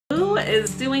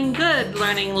is doing good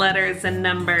learning letters and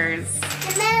numbers.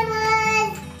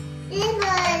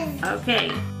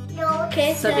 Okay.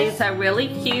 Okay, so these are really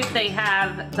cute. They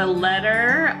have the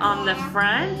letter on the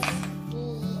front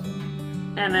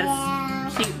and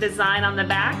a cute design on the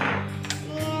back.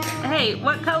 Hey,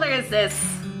 what color is this?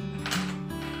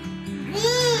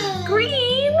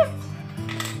 Green.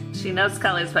 She knows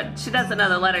colors, but she doesn't know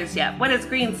the letters yet. What does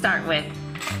green start with?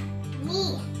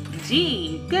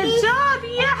 G. Good job,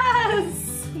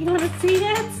 yes! You want to see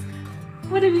it?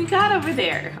 What have you got over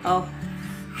there? Oh.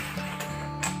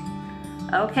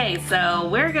 Okay, so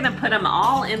we're gonna put them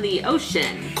all in the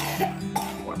ocean,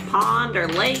 or pond, or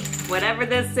lake, whatever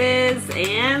this is,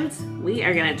 and we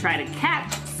are gonna try to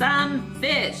catch some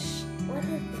fish.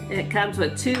 It comes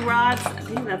with 2 rods. I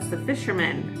think that's the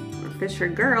fisherman, or fisher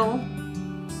girl.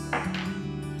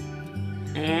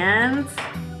 And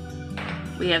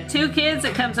we have 2 kids.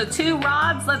 It comes with 2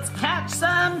 rods. Let's catch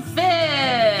some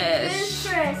fish. Who's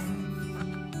first?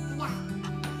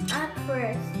 I'm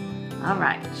first. All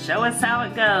right, show us how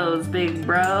it goes, big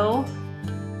bro.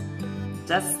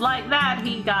 Just like that,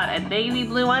 he got a navy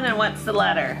blue one, and what's the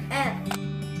letter? F.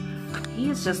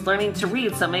 He's just learning to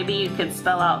read, so maybe you can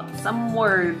spell out some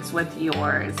words with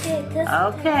yours.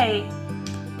 Okay,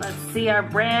 let's see our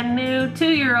brand new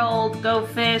 2-year-old go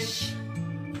fish.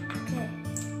 Okay.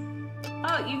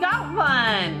 Oh, you got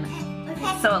one.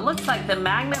 Okay. So it looks like the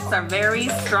magnets are very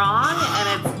strong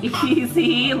and it's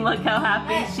easy. Look how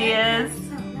happy she is.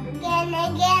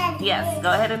 Again. Yes,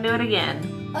 go ahead and do it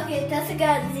again. Okay, Tessa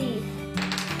got Z.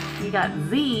 You got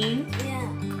Z. Yeah.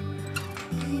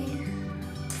 Z.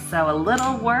 So a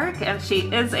little work and she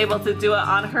is able to do it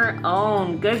on her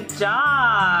own. Good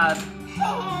job.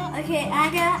 Okay, I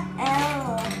got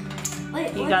L.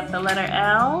 Wait, You got the letter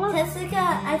L. Tessa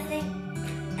got, I think,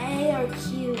 A or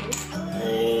Q.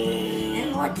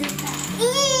 And what is that?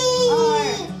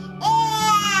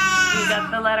 R. You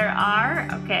got the letter R.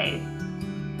 Okay.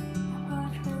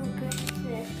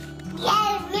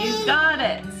 You got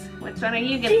it. Which one are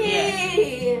you gonna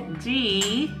get?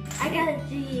 G. I got a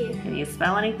G. Can you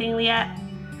spell anything, Liette?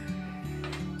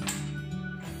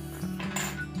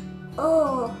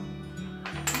 Oh,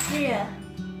 yeah.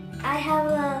 I have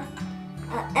a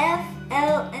F,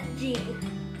 L, and G.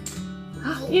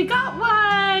 You got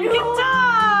one. Good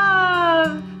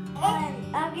job.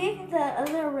 I'm getting the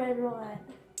other red one.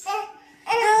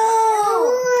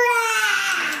 No!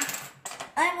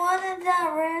 I wanted that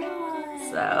red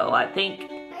one. So I think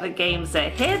the game's a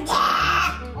hit.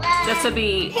 This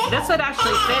would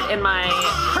actually fit in my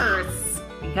purse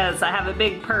because I have a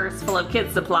big purse full of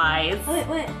kid supplies.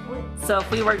 Wait. So if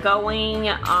we were going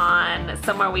on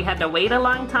somewhere we had to wait a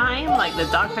long time, like the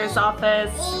doctor's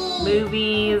office,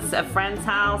 movies, a friend's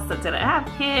house that didn't have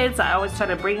kids, I always try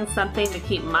to bring something to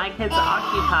keep my kids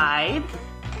occupied.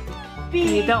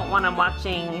 You don't want them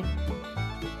watching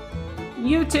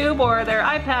YouTube or their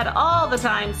iPad all the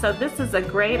time, so this is a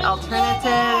great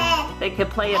alternative. They could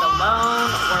play it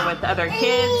alone or with other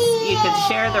kids. You could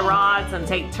share the rods and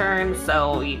take turns,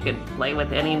 so you could play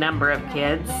with any number of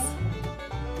kids.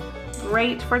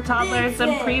 Great for toddlers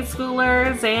and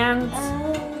preschoolers, and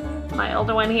my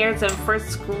older one here is in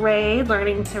 1st grade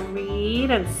learning to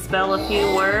read and spell a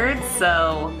few words,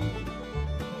 so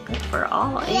good for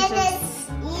all ages.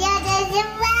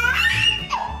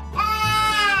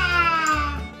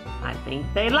 I think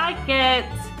they like it.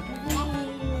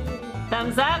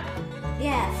 Thumbs up?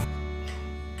 Yes.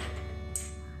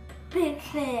 Big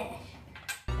fish.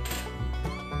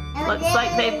 Looks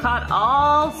like they've caught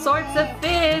all sorts of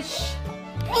fish.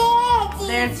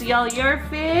 There's all your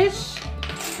fish.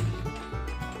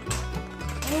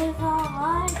 Here's all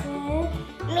my fish.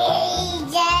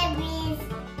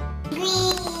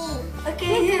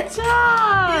 Okay, Good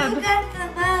job. who got the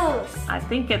most? I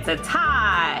think it's a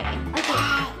tie.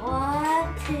 Okay,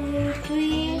 1, 2,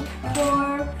 3,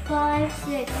 4, 5,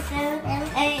 6, 7,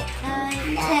 8,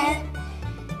 9, 10.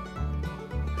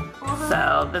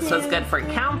 So this was good for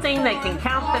counting. They can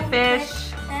count the fish.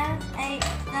 7, 8,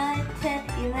 9, 10,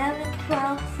 11,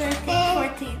 12, 13,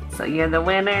 14. So you're the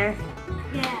winner.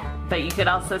 Yeah. But you could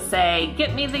also say,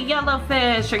 get me the yellow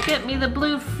fish, or get me the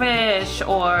blue fish,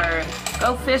 or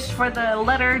go fish for the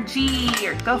letter G,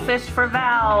 or go fish for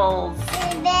vowels.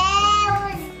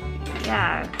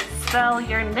 Yeah, spell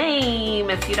your name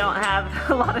if you don't have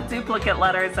a lot of duplicate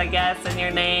letters, I guess, in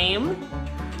your name.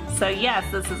 So yes,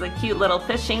 this is a cute little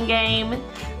fishing game.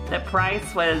 The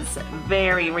price was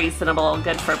very reasonable,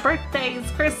 good for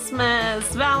birthdays, Christmas,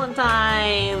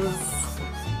 Valentine's,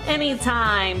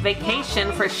 anytime,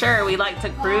 vacation for sure. We like to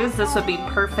cruise. This would be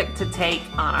perfect to take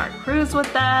on our cruise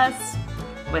with us.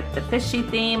 with the fishy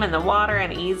theme and the water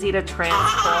and easy to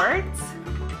transport.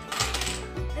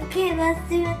 Okay, let's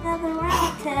do another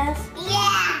round test.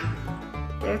 Yeah.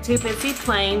 They're too busy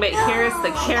playing, but here's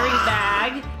the carry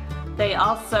bag. They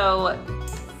also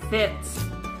fit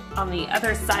on the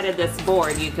other side of this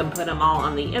board. You can put them all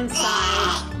on the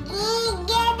inside.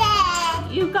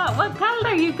 You got what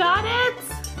color? You got it?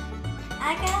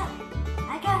 I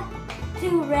got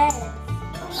 2 reds.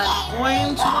 An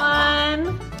orange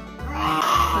one.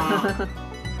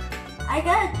 I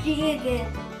got a G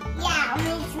again. Yeah,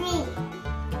 me.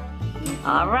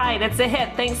 All right, it's a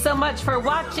hit. Thanks so much for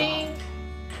watching.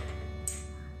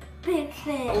 Big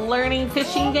fish. Learning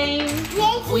fishing game.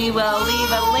 We will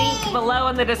leave a link below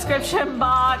in the description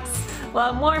box. We'll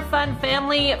have more fun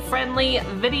family-friendly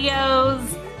videos,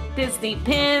 Disney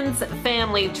pins,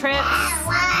 family trips,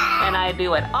 and I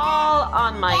do it all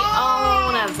on my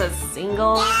own as a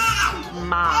single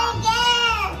mom.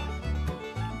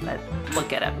 But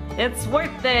look at him. It's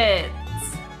worth it.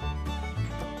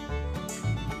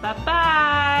 Bye-bye.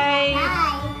 Bye.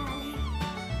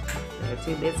 They're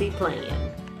too busy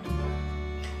playing.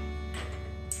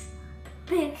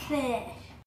 Big fish.